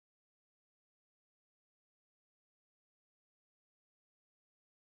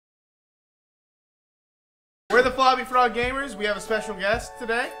We're the Floppy Frog Gamers. We have a special guest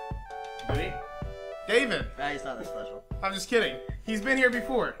today. Really? David. Nah, he's not that special. I'm just kidding. He's been here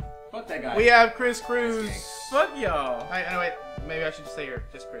before. Fuck that guy. We have Cruz. Fuck y'all. No, wait. Maybe I should just say here,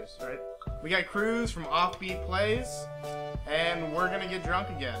 just Cruz, right? We got Cruz from OffbeatPlays, and we're gonna get drunk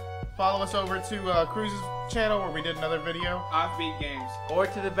again. Follow us over to Cruz's channel where we did another video. Offbeat Games. Or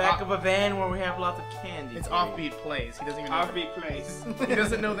to the back of a van where we have lots of candy. It's OffbeatPlays. He doesn't even know. OffbeatPlays. He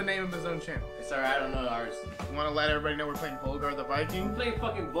doesn't know the name of his own channel. It's alright, I don't know ours. You want to let everybody know we're playing Volgar the Viking? We're playing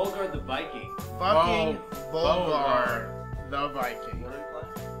fucking Volgar the Viking. Fucking Volgar the Viking. What are we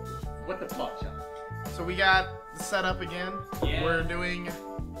playing? What the fuck, John? So we got the setup again. Yeah. We're doing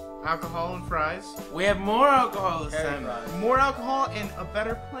alcohol and fries. We have more alcohol this time. More alcohol and a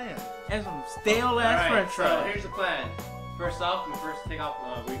better plan. And some stale ass french So fries. here's the plan. First off, we first take off.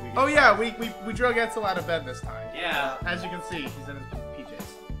 Oh yeah, we drug Edzel out of bed this time. Yeah. As you can see, he's in his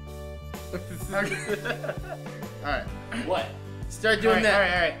PJs. Okay. All right. What? Start doing that.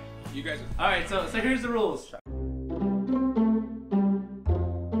 All right. You guys. All right. So here's the rules.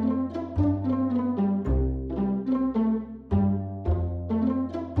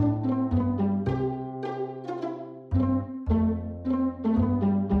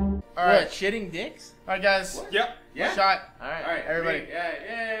 All right. What, shitting dicks? All right, guys. Yep. Yeah. Shot. Alright. All right, everybody.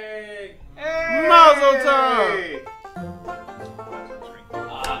 Yay! Mazel tov.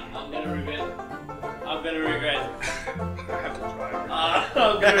 I'm gonna regret. I'm gonna regret. I have to drive.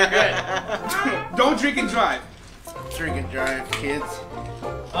 I'm gonna regret. Don't drink and drive. Drink and drive, kids.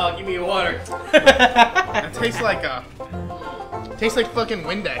 Oh, give me your water. It tastes like fucking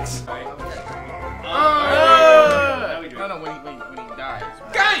Windex. Now we drink. No, when he dies.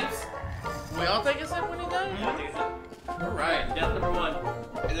 Guys! We all take a sip when he dies? Yeah, take a sip. Alright. Death number one.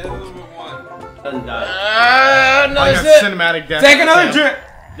 That's number one. Doesn't die. Another Like a sip. cinematic death. Take another drink!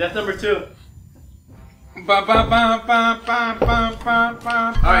 Death number two. Ba ba ba ba ba ba ba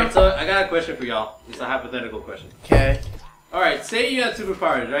ba. Alright, so I got a question for y'all. It's a hypothetical question. Okay. Alright, say you got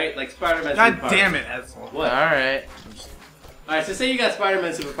superpowers, right? Like Spider-Man God superpowers. damn it, Edzel. What? Alright. Alright, so say you got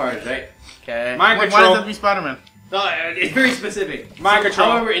Spider-Man superpowers, right? Okay. Mind Why does that control. be Spider-Man? No, it's very specific. Mind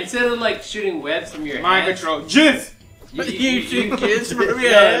control. However, instead of like shooting webs from your Mind hands, control. Jizz! You shoot kids from your Yeah,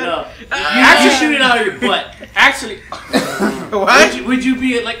 head? no. Actually- You shoot it out of your butt. Actually. What? Would you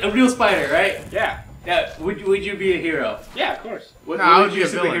be like a real spider, right? Yeah. Yeah. Would you be a hero? Yeah, of course. What, No, I what would would be your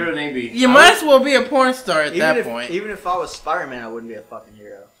a villain. superhero name be? You might as well be a porn star at that point. Even if I was Spider-Man, I wouldn't be a fucking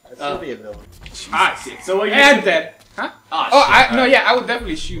hero. I'd still be a villain. Ah, shit. So what you? And dead. Huh? Oh, No, yeah, I would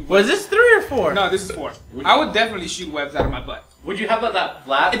definitely shoot. Was this 3 or 4? No, this is 4. I would definitely shoot webs out of my butt. Would you have about that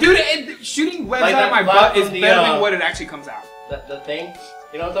flap? Dude, shooting webs Like out of that my flap butt is from the, better than what it actually comes out. The thing?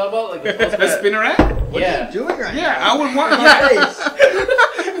 You know what I'm talking about? Like the The spinner? What Yeah. are you doing right Yeah, now? I would want. My Yeah, face.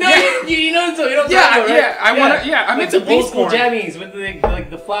 No, you know so you don't yeah, talk about, right? yeah. I want to. Yeah, I'm like into the beast old school porn. jammies with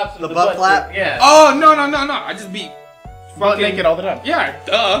the flaps. The with butt flap? Yeah. Oh no. I just be Butt fucking naked all the time. Yeah,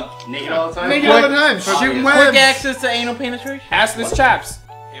 duh. Naked all the time. Naked all the time. Quick- Shooting quick webs. Quick access to anal penetration? Assless chaps.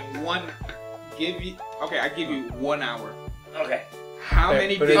 In one, give you. Okay, I give you 1 hour. Okay. How Okay,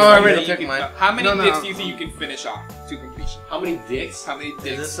 many put dicks? it- do I you already think you took can- mine. How many No. dicks do you think you can finish off to completion? How many dicks? How many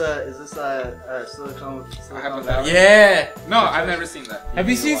dicks? Is this silicone? I have valley? a Yeah. No, I've never seen that. Have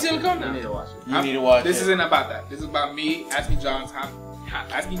you seen watch it. Silicon? You need to watch it. You need to watch This it. isn't about that. This is about me asking John's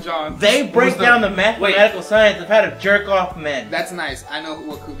asking John. They break who's down the mathematical science of how to jerk off men. That's nice. I know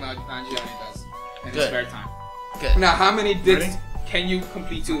what Kumail Nanjiani does in his Good. spare time. Good. Now, how many dicks Ready? can you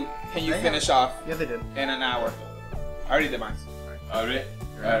complete to? Can you They finish off Yeah, they did. in an hour? I already did mine. Alright.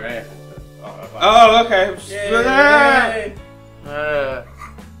 Alright. Oh, okay. Yay.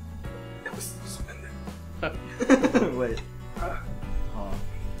 Wait.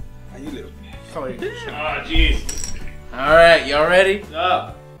 Are you little? Sorry. Oh jeez. Alright, y'all ready?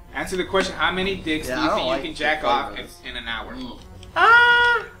 Oh. Answer the question. How many dicks Yeah, do I you don't think like you can jack dick off flavors. in an hour?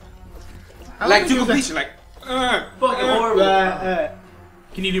 Ah! Like to completion, like. Fucking horrible.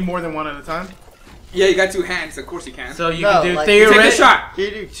 Can you do more than one at a time? Yeah, you got 2 hands. Of course you can. So you No, can do like- Take a theoretically. shot. Can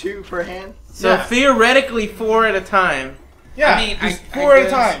you do 2 per hand? So Yeah. theoretically 4 at a time. Yeah. I mean, just I 4 at a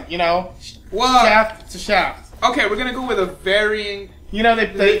guess- time. You know, Well, shaft to shaft. okay, we're gonna go with a varying. You know,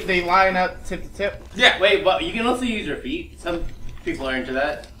 they line up tip to tip. Yeah. Wait, but you can also use your feet. Some people are into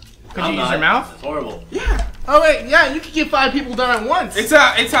that. Could I'm you use not. your mouth? It's horrible. Yeah. Oh wait, yeah, you could get 5 people done at once. It's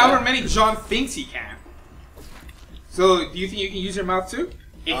however many John thinks he can. So, do you think you can use your mouth too?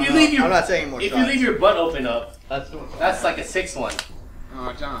 If you leave your I'm not saying more if shots. you leave your butt open up, that's like a 6th one.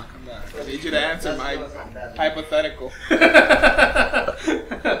 Oh, John, come back. I need you to answer my That's not bad. hypothetical.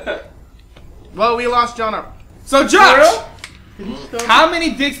 Well, we lost John up. So, Josh, how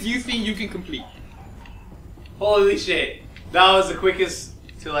many dicks do you think you can complete? Holy shit. That was the quickest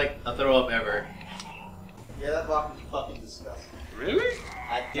to like a throw up ever. Yeah, that vodka's fucking disgusting. Really?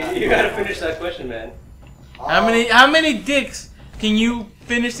 You gotta finish that question, man. How many dicks can you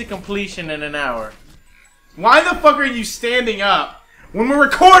finish the completion in an hour? Why the fuck are you standing up when we're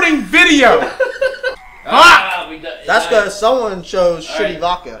recording video? That's because someone chose shitty Alright.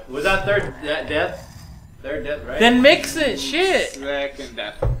 vodka. Was that third death? Third death, right? Then mix it. Shit. Second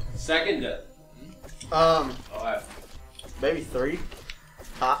death. Second death. Alright. Maybe 3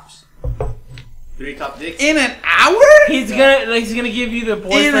 tops. 3 top dicks. In an hour? He's gonna give you the In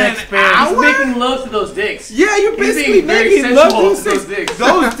boyfriend an experience. hour? He's making love to those dicks. Yeah, you're He's basically being very making love sensual to to those dicks.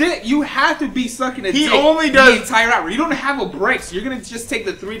 Those dicks, you have to be sucking a He dick only the does- entire hour. You don't have a break, so you're gonna just take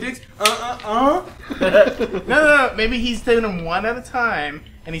the 3 dicks. No. Maybe he's taking them one at a time,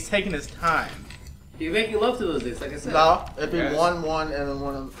 and he's taking his time. He's making love to those dicks, like I said. No, it'd be Yes. 1, and then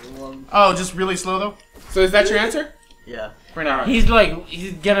 1. Oh, just really slow though. So is that your answer? Yeah. For now. He's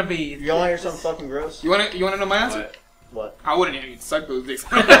gonna be. You wanna hear something fucking gross? You wanna know my answer? What? What? I wouldn't even suck those dicks.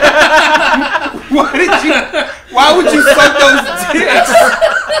 Why would you suck those dicks?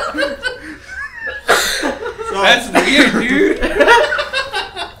 That's weird, dude.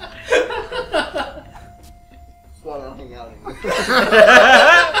 Just wanna hang out anymore.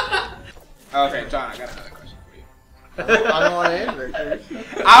 Okay, John, I got another question for you. I don't want to answer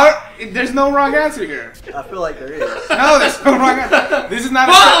it. There's no wrong answer here. I feel like there is. No, there's no wrong answer. This is not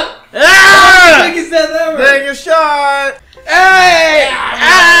a. Ah! Biggest death ever! Take a shot. Hey!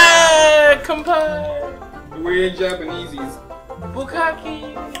 Ah! Kampai! Weird Japaneses.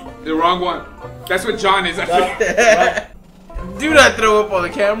 Bukaki! The wrong one. That's what John is. I think. Do not throw up on the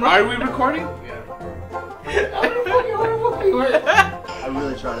camera. Are we recording? I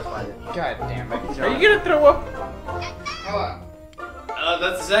really try to find it. God damn it. Are you gonna throw up? Hold on.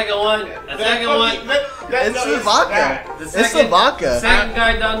 That's the second one. The second one. It's the vodka. The It's the second, vodka. second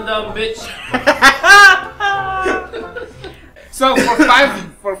guy done dumb bitch. So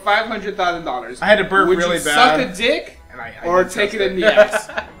for $500,000, I had to burp would really you bad. suck a dick And I or did take it suck in the ass?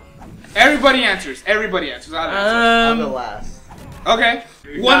 Everybody answers. Everybody answers. I'll I'm the Um. last. answer. Okay.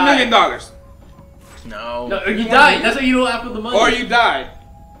 $1 million. No. No, you died. That's what you do after the money. Or you died.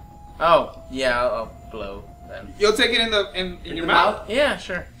 Oh, yeah, I'll blow then. You'll take it in your mouth. Yeah,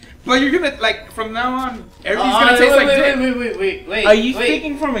 sure. But you're gonna from now on, everything's gonna taste like dick. Wait. Are you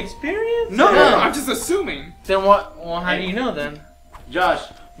speaking from experience? No, or- I'm just assuming. Then what? Well, how do you know then? Josh.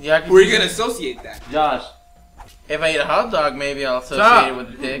 Yeah, I can Where are you gonna associate that? Josh. If I eat a hot dog, maybe I'll associate it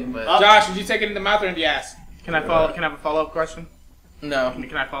with the dick, but Josh, would you take it in the mouth or in the ass? Can I follow? Can I have a follow-up question? no.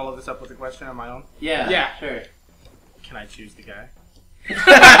 Can I follow this up with a question on my own? Yeah. Yeah. Sure. Can I choose the guy?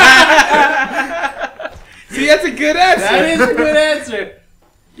 See, that's a good answer. That is a good answer.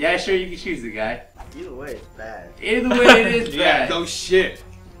 Yeah, sure. You can choose the guy. Either way, it's bad. Either way, it is Yeah, bad. no shit.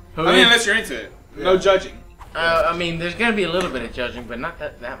 Who I mean, is- unless you're into it. No judging. I mean, there's gonna be a little bit of judging, but not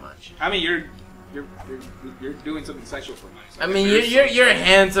that much. I mean, you're doing something sexual for money. so I mean, there's- you're a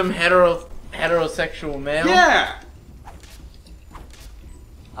handsome heterosexual male. Yeah.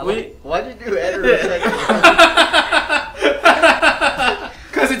 Why'd you do heterosexual?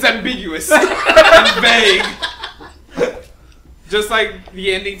 Because it's ambiguous and vague. Just like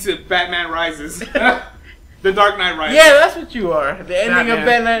the ending to Batman Rises. The Dark Knight Rises. Yeah, that's what you are. The ending of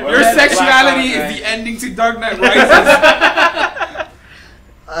Batman. Batman. Your Black sexuality Hawk, is the ending to Dark Knight Rises.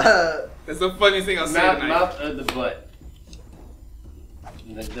 That's the funniest thing I'll say tonight. Mouth or the butt.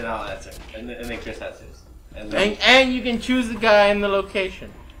 And then I'll answer. And then Chris answers. And then And you can choose the guy and the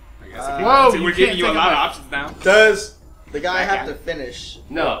location. I guess if you Whoa, want to. you We're giving can't you a think lot of about- options now. Does the guy have to finish?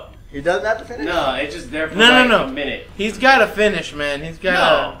 no, He doesn't have to finish? no, it's just there for No, like no. a minute. He's got to finish, man. He's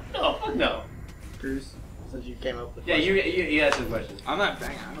got No, fuck no. Cruz, since you came up with the Yeah, question. you answer the question. I'm not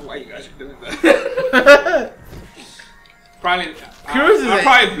banging. I don't know why you guys are doing that. to. Probably. Cruz is I'll a-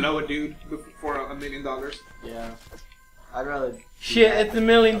 probably blow a dude for $1 million. Yeah. I'd rather. Shit, it's $1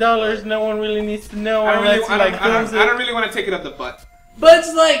 million. No one really needs to know. I don't really, unless he, I like, don't, I don't, films I it. don't really want to take it up the butt. But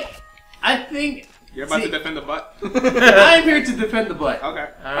it's like, I think You're about See- to defend the butt? I'm here to defend the butt. Okay.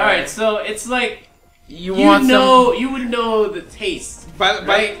 Alright, so it's like You you want know you would know the taste. But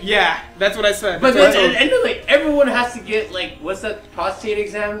yeah, that's what I said. But That's then what I told and then like everyone has to get like what's that prostate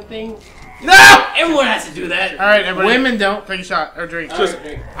exam thing? you. No! Everyone has to do that. All right, everybody. Women don't. Take a shot or drink. Just,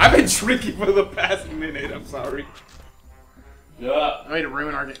 I've been drinking for the past minute. I'm sorry. Yeah. Way to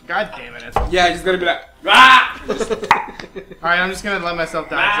ruin our game. God damn it. Edzel. Yeah, I just gotta be like. Ah! All right, I'm just gonna let myself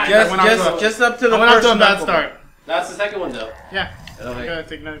die. I Just, went off to just up to a- the I went off first to a bad knuckle. start. That's the second one though. Yeah. I'm Okay. gonna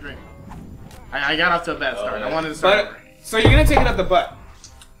take another drink. I got off to a bad start. I wanted to start. But so you're gonna take it up the butt.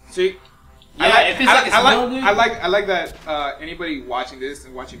 So I like that anybody watching this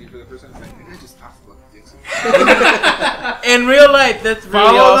and watching it for the first time is like, I just talked about dicks. In real life, that's really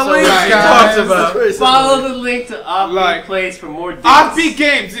Follow also the link, what he guys. talks about. Follow the link to OffbeatPlays for more dicks. Offbeat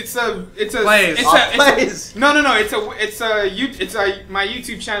Games. It's a Plays. Plays. No. It's my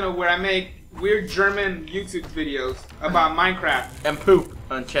YouTube channel where I make weird German YouTube videos about Minecraft. And poop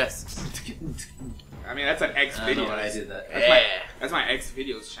on chests. I mean, that's an X I don't know videos. when I did that. That's my X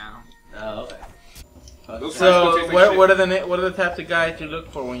videos channel. Oh, okay. Those So, taste like what are the types of guys you look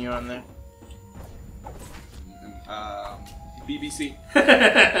for when you're on there? BBC.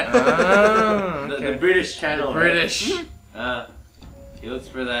 Oh, The British channel. British. He looks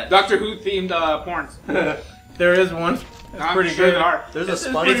for that. Doctor Who themed porns. There is one. That's I'm pretty sure good. there are. There's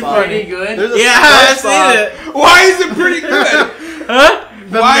a pretty SpongeBob. Pretty good. There's a Yeah, I've SpongeBob. seen it. Why is it pretty good? Huh?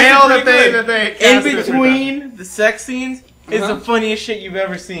 The Why is it male pretty good? that they In casted is between the sex scenes is Uh-huh. the funniest shit you've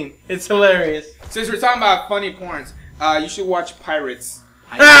ever seen. It's hilarious. Since we're talking about funny porns, you should watch Pirates.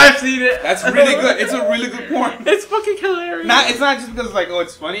 I've seen it. That's really good. It's a really good porn. It's fucking hilarious. It's not just because it's like, oh,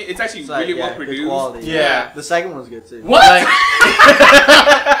 it's funny. It's actually It's like, really well good produced. quality. Yeah. The second one's good too. What? Like,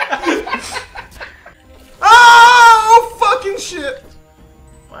 Oh, fucking shit!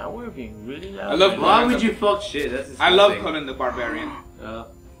 wow, we're being really loud. I love right Why now. would you fuck shit? That's I love disgusting. Conan the Barbarian.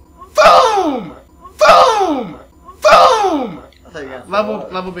 Boom! Boom! Boom! I thought you were gonna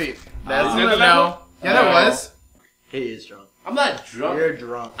Level beat. That's Is it. that the No. level? Yeah, that was. He is drunk. I'm not drunk. You're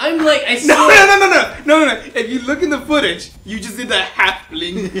drunk. I'm like, I No. saw. If you look in the footage, you just did the half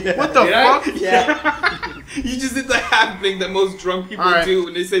blink. What the Did I? fuck? Yeah. You just did the half blink that most drunk people Alright. do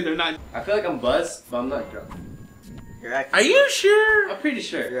when they say they're not. I feel like I'm buzzed, but I'm not drunk. You're acting. Are you sure? I'm pretty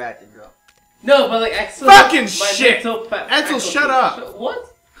sure. You're acting drunk. No, but like, I still Fucking my shit. mental Edzel, shut up.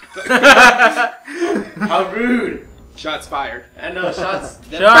 What? How rude. Shots fired. I know, shots.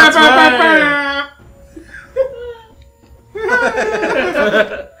 Shots fired.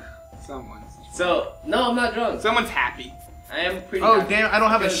 No, I'm not drunk. Someone's happy. I am pretty Oh, happy. damn, I don't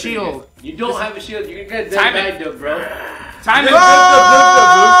have a Feeling pretty shield. good. You don't have a shield. You're gonna get Time that it. bagged up, bro. Time it.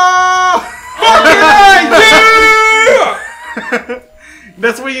 Oh!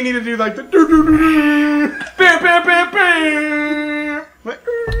 That's what you need to do, like the do-do-do-do. Bam, bam, bam, bam. Like,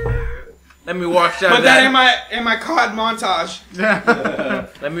 Let me wash down Put that in my COD montage.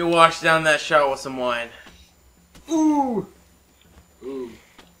 Let me wash down that shot with some wine. Ooh. Ooh.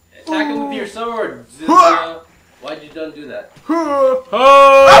 Attack him with your sword. Zilla. Why'd you don't do that? Oh!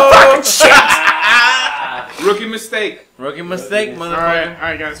 Rookie mistake. Rookie mistake, Alright, motherfucker.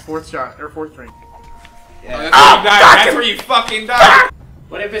 alright, guys, fourth shot, or fourth drink. Yeah. That's where you fucking die.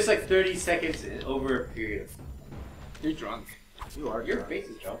 What if it's like 30 seconds over a period? You're drunk. You are Your drunk. face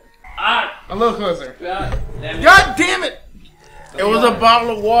is drunk. A little closer. God damn it. God damn it! It was a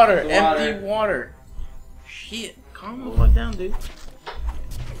bottle of water. The Empty water. Shit. Calm the fuck down, dude.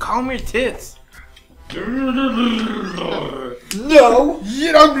 Calm your tits. No!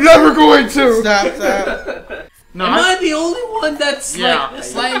 Yeah, I'm never going to! Stop, stop. No, Am I the only one that's Yeah. like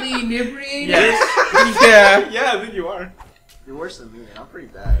slightly inebriated? Yeah. Yeah, I think you are. You're worse than me, and I'm pretty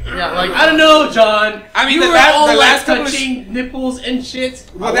bad. Yeah, like, I don't know, John. I mean, you the were last- all the like last couple of touching nipples and shit.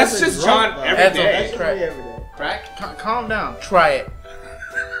 Well, I that's wasn't just drunk, John though. every That's day. okay. That's Crack. me every day. Crack? calm down. Try it.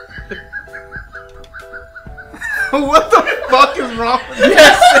 What the fuck is wrong with you?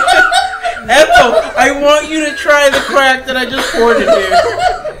 Yes. Edzel, I want you to try the crack that I just poured in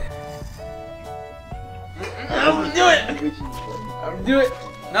here. I'm do it. I'm do it.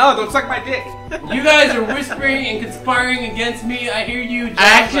 No, don't suck my dick. You guys are whispering and conspiring against me. I hear you. John, I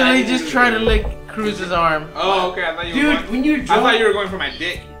actually but just tried to lick Cruz's arm. Oh, okay. I thought you were Dude, going. when you're I drunk. thought you were going for my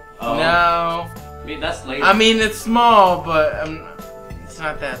dick. Oh. No. I mean, that's late. I mean, it's small, but it's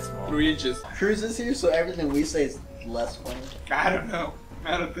not that small. 3 inches. Cruz is here, so everything we say is less funny. I don't know.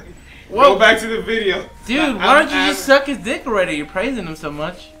 I don't think. Whoa. Go back to the video. Dude, why don't you just suck his dick already? You're praising him so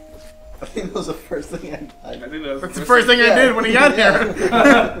much. I think that was the first thing I I think that was That's the first thing I did when he got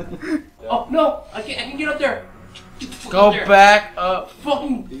here. Oh no! I can get up there. Get the fuck Go up there. back up.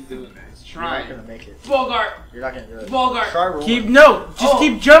 Fucking He's doing it. He's You're not trying. gonna make it. Volgar. You're not gonna do it. Volgar. Try roll. Keep just Oh.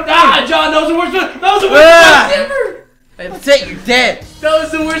 keep jumping. Ah, John, that was the worst one. That was the worst Ah. one ever. That's it. You're dead. That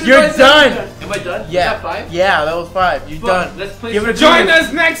was the worst. You're advice done. ever. Am I done? Is Yeah. that 5? Yeah, that was 5. You're Fuck, done. Let's play. Give it a Join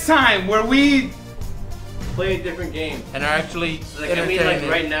us next time where we. Play a different game. And are actually Like I mean, like entertaining.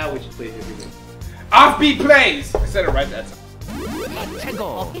 right now, we should play a different game. OffbeatPlays. I said it right that time.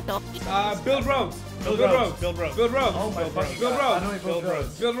 Build roads. Build roads. Build roads. Build roads. Oh my fucking Build God. roads. Build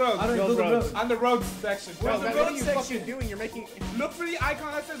roads. Build roads. I don't even build roads. On the roads section. Bro, the what road are you fucking doing? You're making. Look for the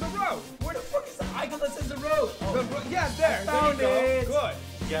icon that says the road. Where the fuck is the icon that says the road? Yeah, there. Found there you it. go.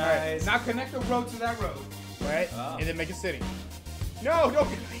 Good. guys. Now connect the road to that road. Right? Oh. And then make a city. No, don't.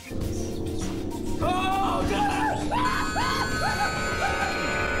 Oh god!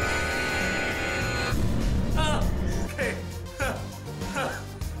 Okay.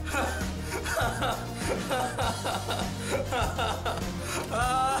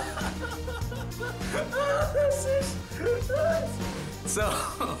 So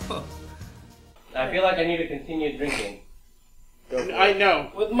I feel like I need to continue drinking. I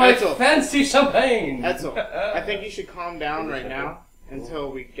know. With my Edzel. fancy champagne! Edzel, I think you should calm down right now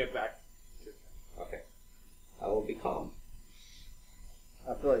until we get back. Okay. I will be calm.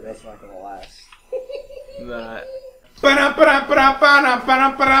 I feel like that's not gonna last.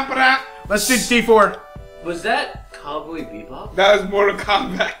 Let's do D4. Was that Cowboy Bebop? That was Mortal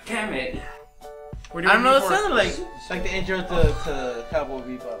Kombat. Damn it. We're I doing don't know. It D4. sounded like the intro to Cowboy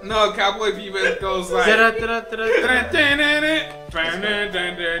Bebop. No, Cowboy Bebop goes like.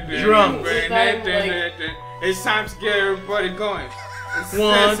 Drum. It's time to get everybody going.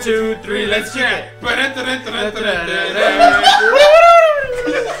 1, 2, 3, let's jam. it.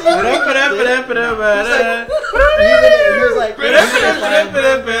 He was like,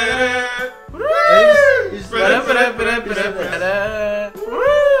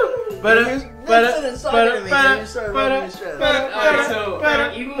 Alright, so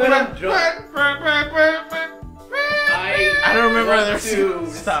even when I'm drunk, I don't remember want other to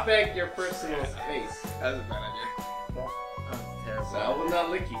Stop. respect your personal space. That's a bad idea. So I will not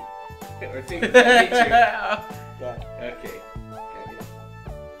lick you. Or think of nature. Okay.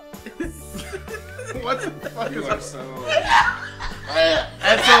 What the fuck is up so?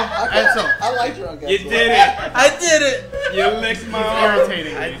 Edzel. I like drunk. You did it. I did it. You licked my arm.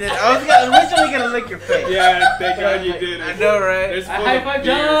 Irritating. I did. I was originally gonna lick your face. Yeah, thank God you did it. I know, right? It's full High of five,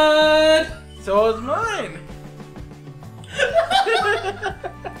 beer. John! So was mine.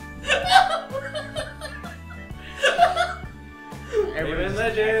 Urban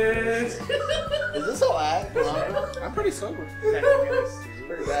Legends! Is this all act? I'm pretty sober. It's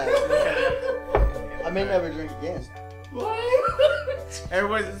pretty bad. I may never drink again. What?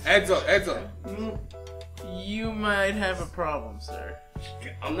 Everybody's. Edzel. You might have a problem, sir.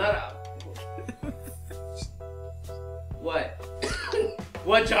 I'm not out. What?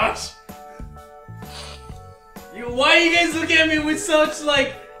 What, Josh? Why are you guys looking at me with such,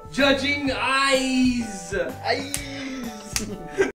 like, judging eyes? Ayy.